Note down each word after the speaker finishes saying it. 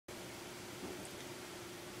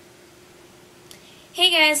Hey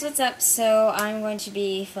guys, what's up? So I'm going to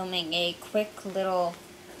be filming a quick little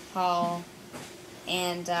haul,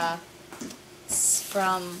 and it's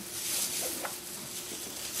from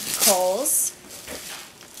Khols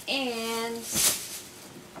and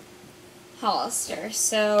Hollister.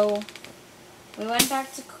 So we went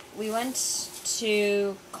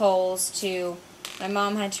to Khols to. My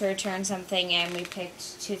mom had to return something, and we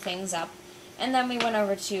picked two things up, and then we went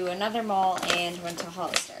over to another mall and went to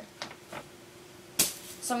Hollister.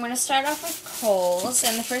 So I'm going to start off with Khols,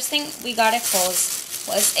 and the first thing we got at Khols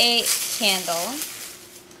was a candle,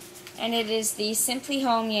 and it is the Simply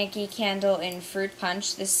Home Yankee candle in Fruit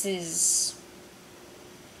Punch. This is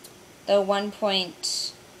the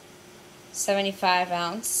 1.75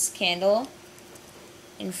 ounce candle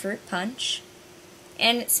in Fruit Punch,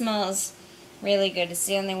 and it smells really good. It's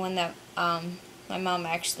the only one that my mom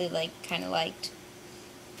actually kind of liked.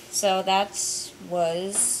 So that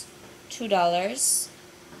was $2.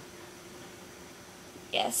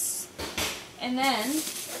 Yes. And then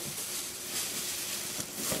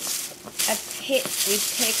we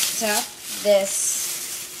picked up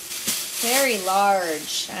this very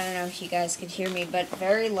large, I don't know if you guys could hear me, but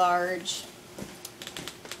very large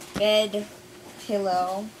bed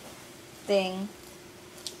pillow thing.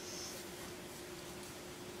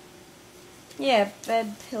 Yeah,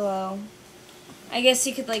 bed pillow. I guess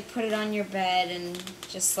you could put it on your bed and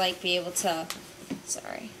just be able to,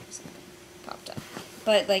 sorry, something popped up.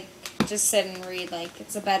 But just sit and read,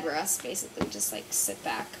 it's a bed rest, basically, just sit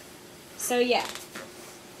back. So yeah,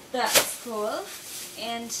 that's cool.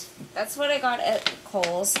 And that's what I got at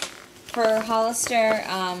Khols. For Hollister,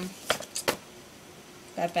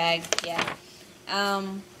 that bag, yeah.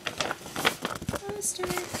 Hollister.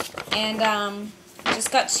 And I just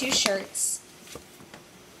got 2 shirts.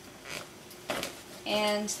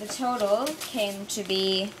 And the total came to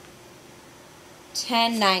be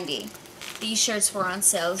 $10.90. These shirts were on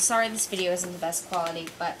sale. Sorry this video isn't the best quality,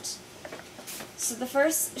 but... So the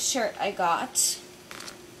first shirt I got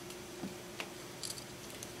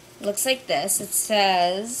looks like this. It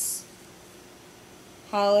says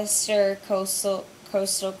Hollister Coastal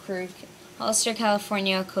Crew, Hollister,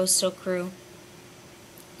 California Coastal Crew.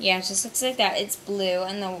 Yeah, it just looks like that. It's blue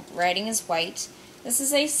and the writing is white. This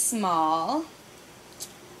is a small.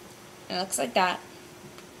 It looks like that.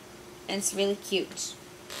 And it's really cute.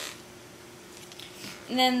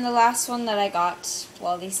 And then the last one that I got,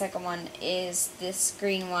 well, the second one, is this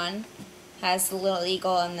green one. Has the little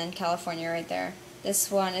eagle and then California right there.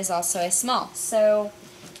 This one is also a small. So,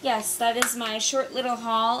 yes, that is my short little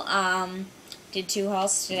haul. Did 2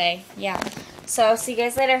 hauls today. Yeah. So, see you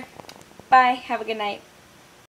guys later. Bye. Have a good night.